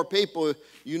 3 or 4 people,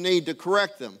 you need to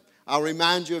correct them. I'll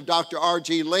remind you of Dr.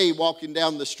 R.G. Lee walking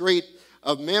down the street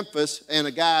of Memphis, and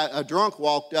a drunk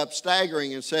walked up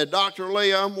staggering and said, Dr.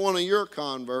 Lee, I'm one of your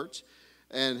converts.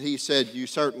 And he said, you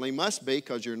certainly must be,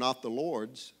 because you're not the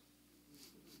Lord's.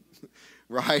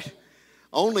 Right?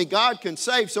 Only God can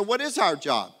save. So what is our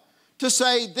job? To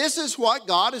say, this is what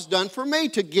God has done for me,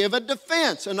 to give a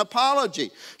defense, an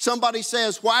apology. Somebody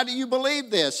says, why do you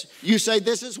believe this? You say,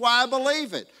 this is why I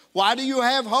believe it. Why do you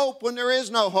have hope when there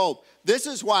is no hope? This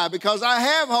is why, because I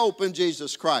have hope in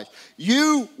Jesus Christ.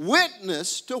 You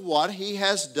witness to what He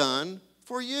has done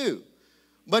for you,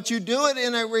 but you do it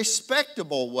in a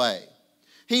respectable way.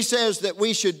 He says that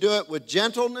we should do it with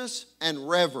gentleness and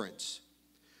reverence.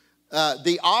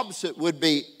 The opposite would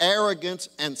be arrogance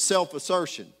and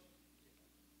self-assertion.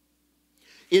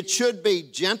 It should be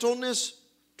gentleness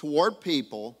toward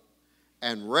people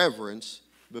and reverence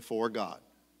before God.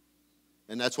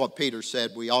 And that's what Peter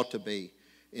said we ought to be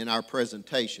in our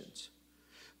presentations.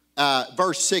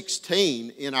 Verse 16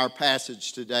 in our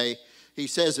passage today, he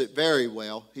says it very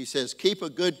well. He says, keep a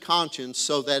good conscience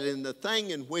so that in the thing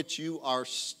in which you are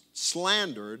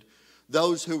slandered,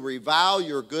 those who revile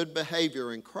your good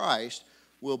behavior in Christ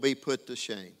will be put to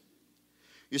shame.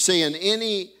 You see, in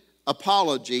any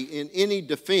apology, in any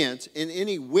defense, in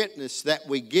any witness that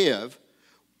we give,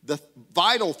 the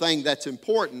vital thing that's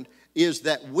important is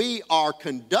that we are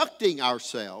conducting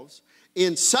ourselves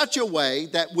in such a way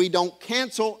that we don't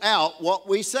cancel out what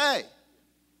we say.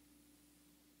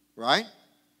 Right?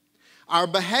 Our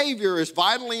behavior is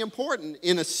vitally important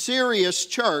in a serious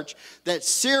church that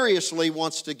seriously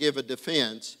wants to give a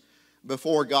defense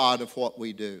before God of what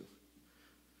we do.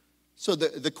 So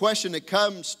the question that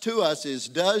comes to us is,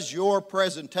 does your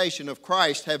presentation of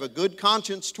Christ have a good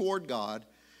conscience toward God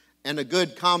and a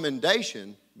good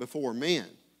commendation before men,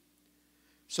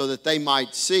 so that they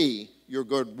might see your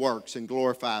good works and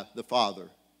glorify the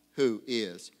Father who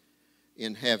is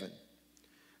in heaven?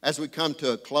 As we come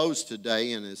to a close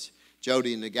today, and as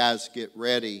Jody and the guys get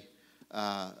ready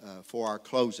for our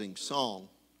closing song,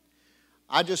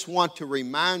 I just want to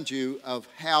remind you of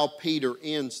how Peter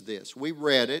ends this. We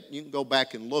read it. You can go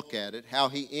back and look at it, how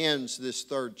he ends this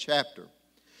 3rd chapter.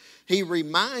 He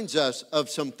reminds us of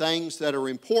some things that are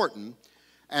important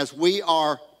as we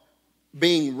are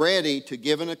being ready to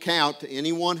give an account to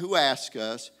anyone who asks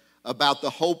us about the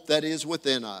hope that is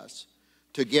within us,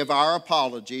 to give our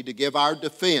apology, to give our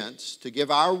defense, to give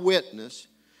our witness.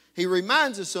 He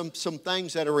reminds us of some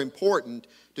things that are important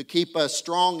to keep us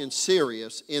strong and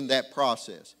serious in that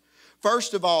process.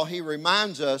 First of all, he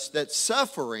reminds us that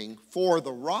suffering for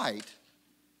the right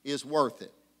is worth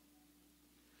it.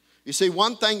 You see,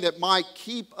 one thing that might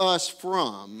keep us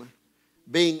from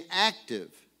being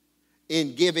active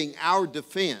in giving our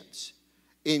defense,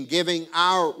 in giving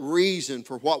our reason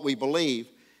for what we believe,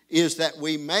 is that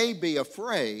we may be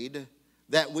afraid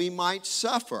that we might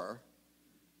suffer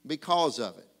because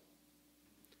of it.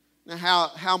 Now,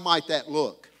 how might that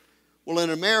look? Well, in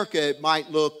America, it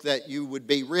might look that you would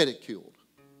be ridiculed,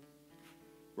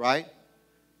 right?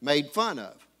 Made fun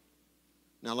of.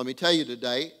 Now, let me tell you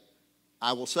today,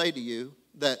 I will say to you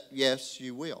that, yes,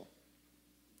 you will.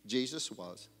 Jesus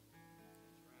was.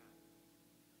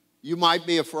 You might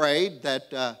be afraid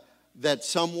that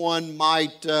someone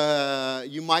might,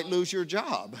 you might lose your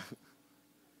job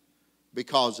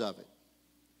because of it.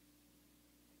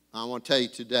 I want to tell you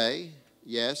today,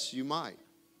 yes, you might.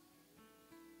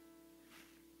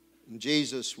 And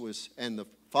Jesus was, and the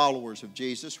followers of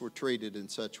Jesus were treated in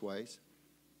such ways.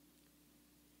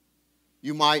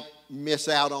 You might miss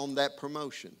out on that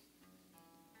promotion.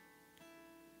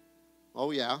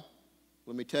 Oh yeah,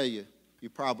 let me tell you, you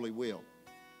probably will.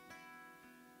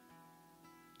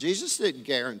 Jesus didn't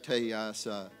guarantee us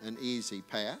an easy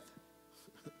path.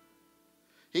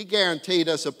 He guaranteed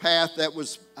us a path that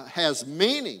has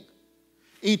meaning,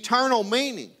 eternal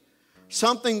meaning,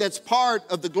 something that's part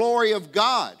of the glory of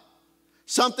God,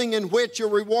 something in which your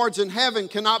rewards in heaven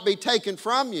cannot be taken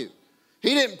from you.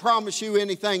 He didn't promise you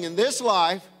anything in this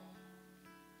life,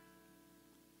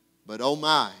 but oh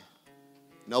my,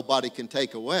 nobody can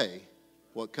take away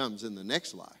what comes in the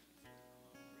next life.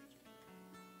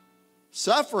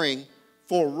 Suffering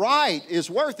for right is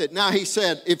worth it. Now, he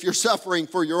said, if you're suffering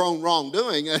for your own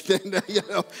wrongdoing, then,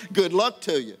 good luck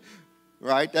to you,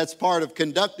 right? That's part of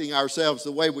conducting ourselves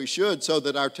the way we should so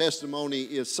that our testimony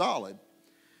is solid.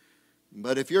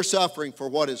 But if you're suffering for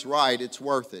what is right, it's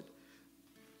worth it.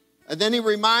 And then he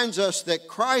reminds us that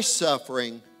Christ's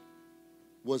suffering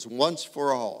was once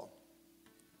for all.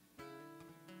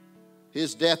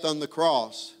 His death on the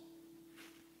cross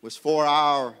was for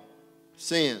our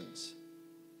sins.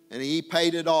 And he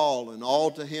paid it all, and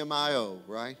all to him I owe,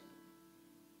 right?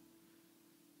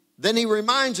 Then he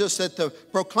reminds us that the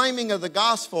proclaiming of the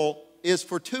gospel is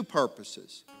for two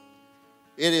purposes.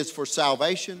 It is for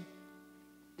salvation.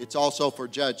 It's also for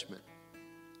judgment.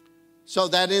 So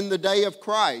that in the day of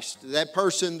Christ, that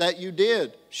person that you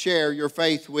did share your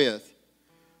faith with,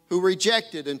 who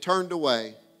rejected and turned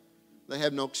away, they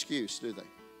have no excuse, do they?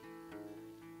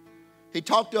 He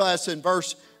talked to us in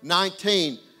verse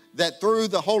 19 that through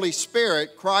the Holy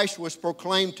Spirit, Christ was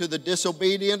proclaimed to the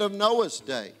disobedient of Noah's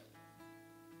day.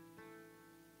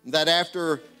 That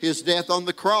after his death on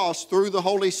the cross, through the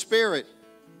Holy Spirit,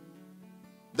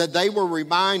 that they were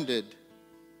reminded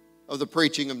of the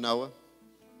preaching of Noah.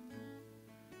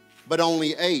 But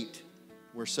only 8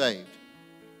 were saved.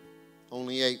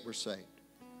 Only 8 were saved.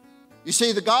 You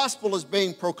see, the gospel is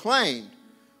being proclaimed,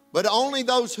 but only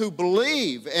those who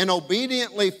believe and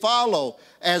obediently follow,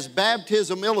 as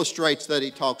baptism illustrates that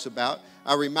he talks about.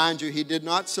 I remind you, he did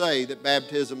not say that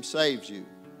baptism saves you.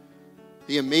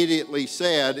 He immediately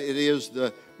said it is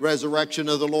the resurrection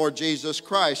of the Lord Jesus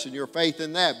Christ and your faith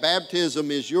in that. Baptism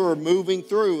is your moving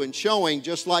through and showing,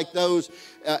 just like those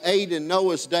 8 in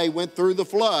Noah's day went through the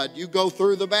flood. You go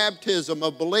through the baptism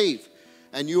of belief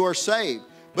and you are saved.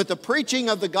 But the preaching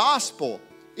of the gospel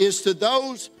is to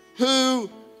those who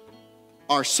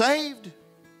are saved,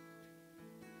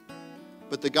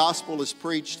 but the gospel is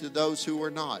preached to those who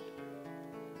are not.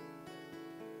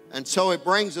 And so it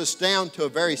brings us down to a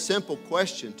very simple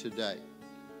question today.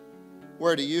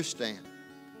 Where do you stand?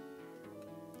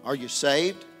 Are you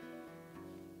saved?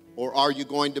 Or are you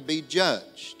going to be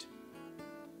judged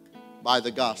by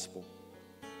the gospel?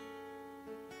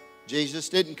 Jesus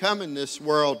didn't come in this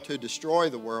world to destroy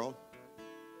the world,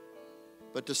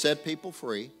 but to set people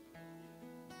free.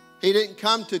 He didn't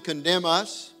come to condemn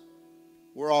us.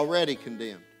 We're already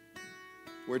condemned.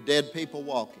 We're dead people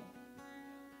walking.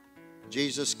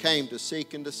 Jesus came to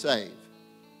seek and to save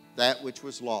that which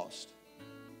was lost.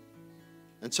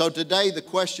 And so today the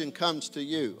question comes to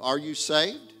you. Are you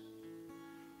saved?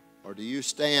 Or do you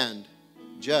stand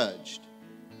judged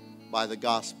by the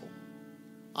gospel?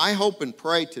 I hope and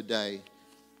pray today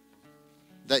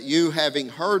that you, having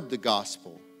heard the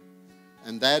gospel,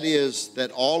 and that is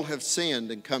that all have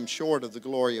sinned and come short of the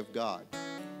glory of God,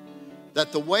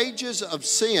 that the wages of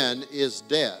sin is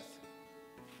death,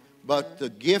 but the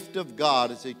gift of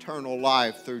God is eternal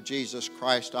life through Jesus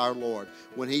Christ our Lord.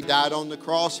 When he died on the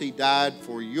cross, he died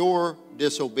for your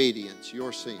disobedience,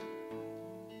 your sin.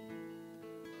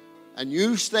 And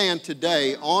you stand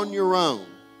today on your own,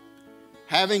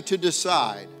 having to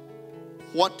decide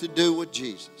what to do with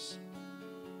Jesus.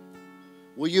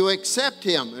 Will you accept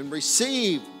him and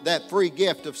receive that free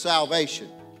gift of salvation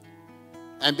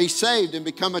and be saved and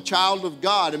become a child of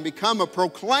God and become a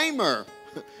proclaimer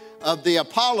of the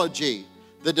apology,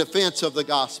 the defense of the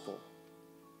gospel?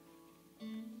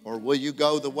 Or will you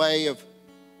go the way of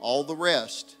all the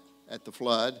rest at the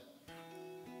flood?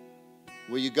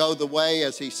 Will you go the way,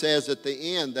 as he says at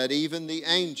the end, that even the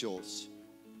angels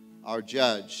are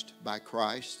judged by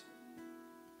Christ?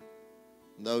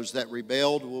 Those that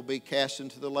rebelled will be cast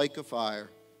into the lake of fire,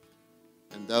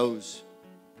 and those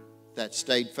that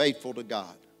stayed faithful to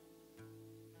God.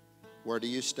 Where do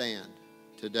you stand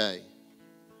today?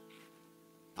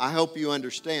 I hope you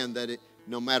understand that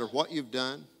no matter what you've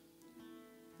done,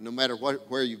 no matter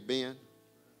where you've been,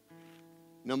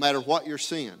 no matter what your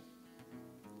sin,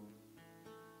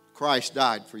 Christ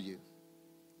died for you.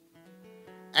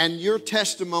 And your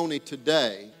testimony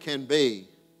today can be,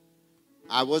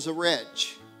 I was a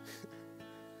wretch,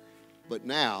 but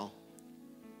now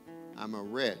I'm a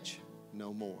wretch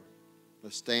no more.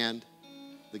 Let's stand.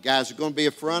 The guys are going to be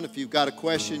up front. If you've got a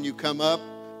question, you come up.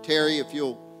 Terry, if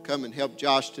you'll come and help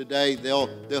Josh today, they'll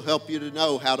help you to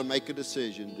know how to make a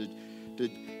decision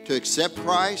to accept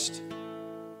Christ,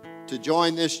 to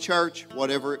join this church,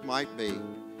 whatever it might be.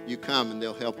 You come and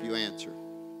they'll help you answer.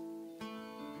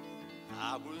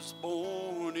 I was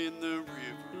born in the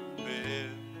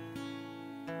riverbed,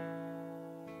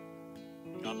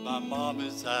 got my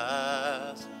mama's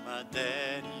eyes and my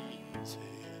daddy's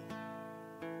head,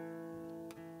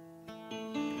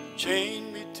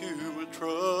 chained me to a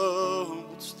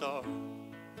troubled star,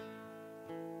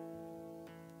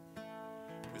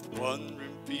 with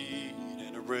wandering feet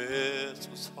and a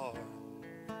restless heart.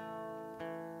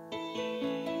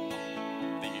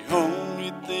 The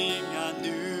only thing I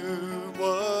knew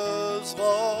was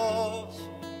lost,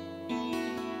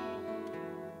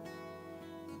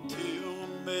 till I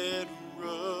met a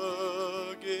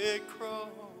rugged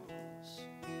cross.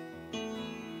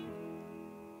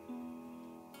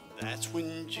 That's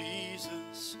when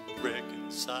Jesus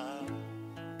reconciled,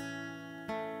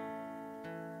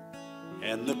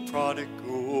 and the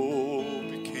prodigal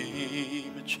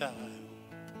became a child.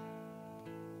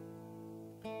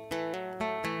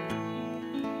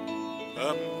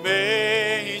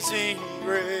 Amazing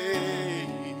grace,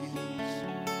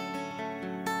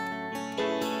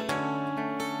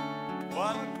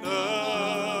 what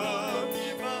love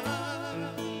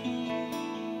divine,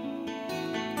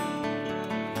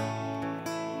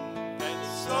 and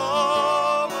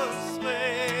saw a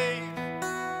slave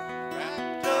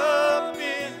wrapped up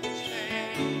in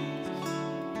chains,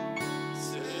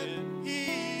 said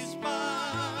he's mine.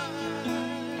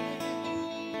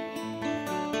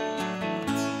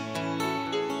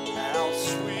 How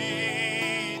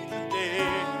sweet the day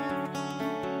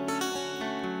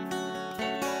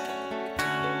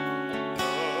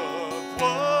love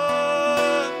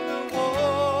won the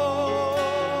war.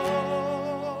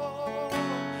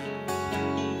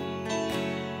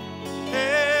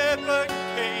 Heaven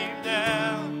came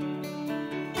down,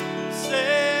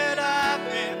 said I've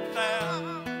been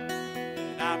found,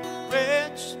 and I'm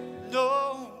rich no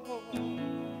more.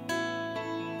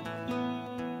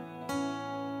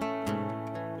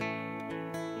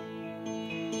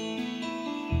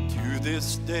 To this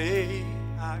day,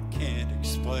 I can't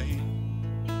explain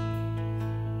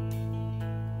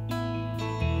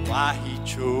why he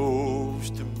chose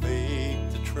to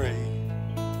make the trade.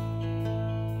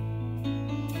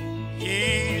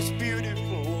 He's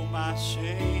beautiful, my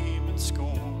shame and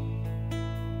scorn,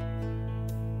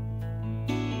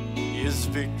 his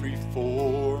victory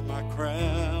for my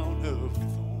crown of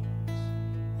thorns.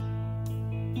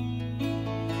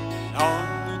 And on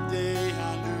the day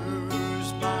I lose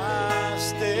my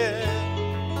stead,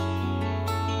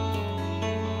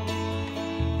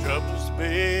 troubles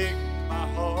make my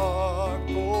heart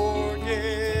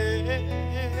forget.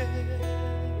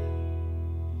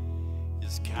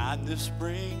 His kindness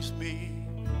brings me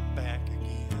back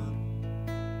again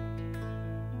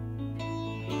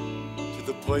to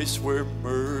the place where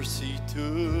mercy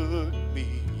took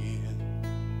me in.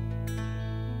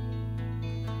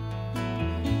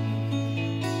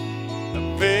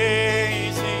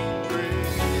 Amazing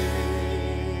grace,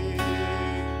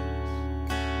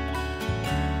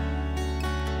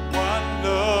 what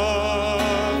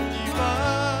love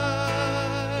divine,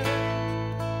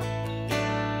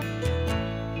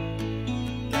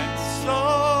 that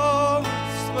saw a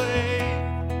slave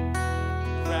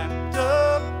wrapped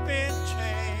up in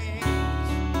chains,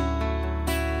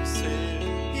 said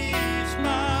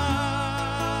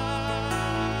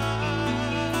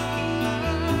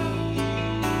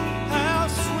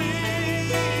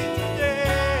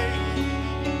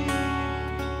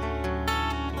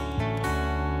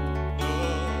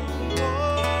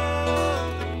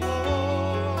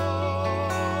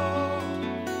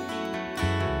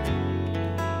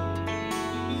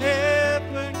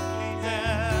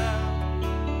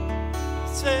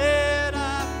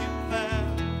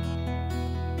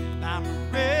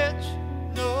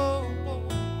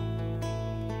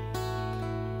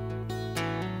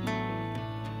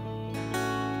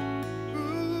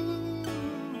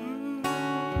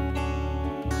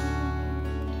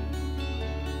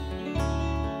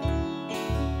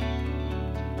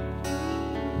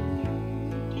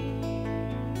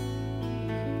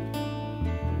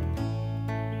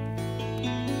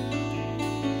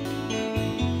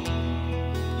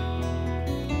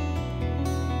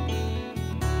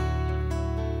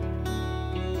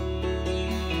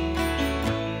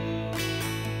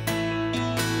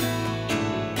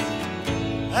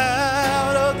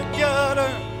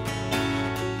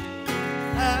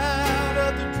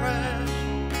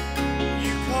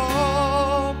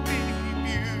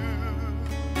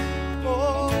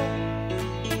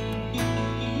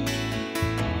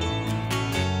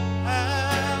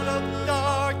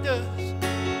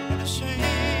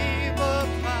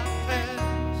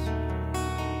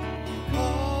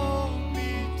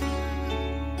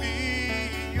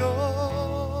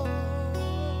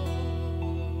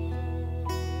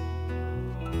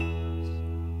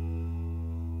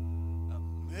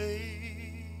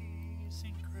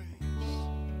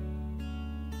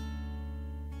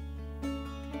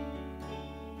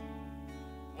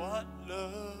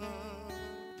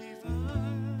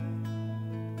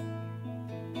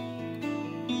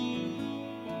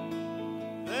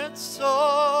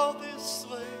saw this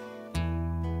slave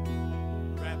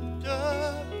wrapped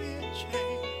up in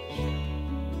chains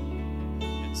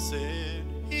and said,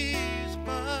 he's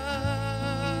mine.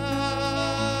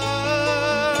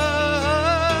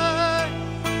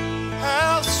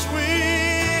 How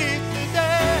sweet the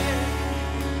day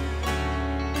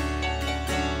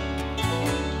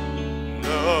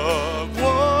love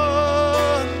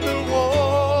won the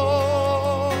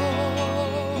war.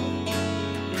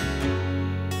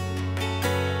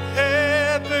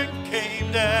 Heaven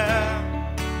came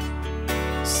down,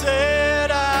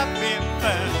 said I've been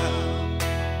found.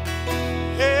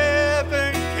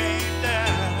 Heaven came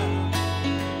down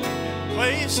and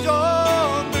placed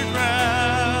on the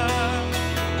ground.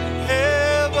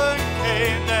 Heaven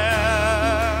came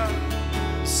down,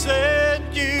 said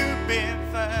you've been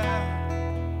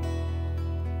found.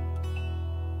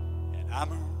 And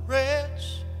I'm a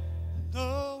wretch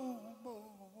no more.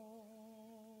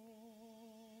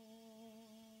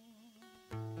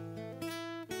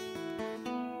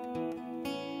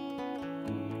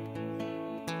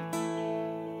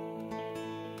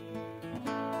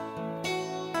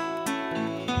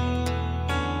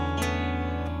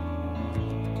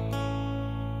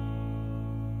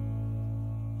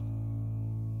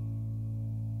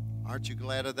 Aren't you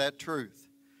glad of that truth?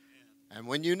 And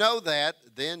when you know that,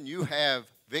 then you have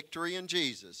victory in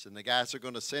Jesus. And the guys are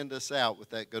going to send us out with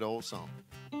that good old song.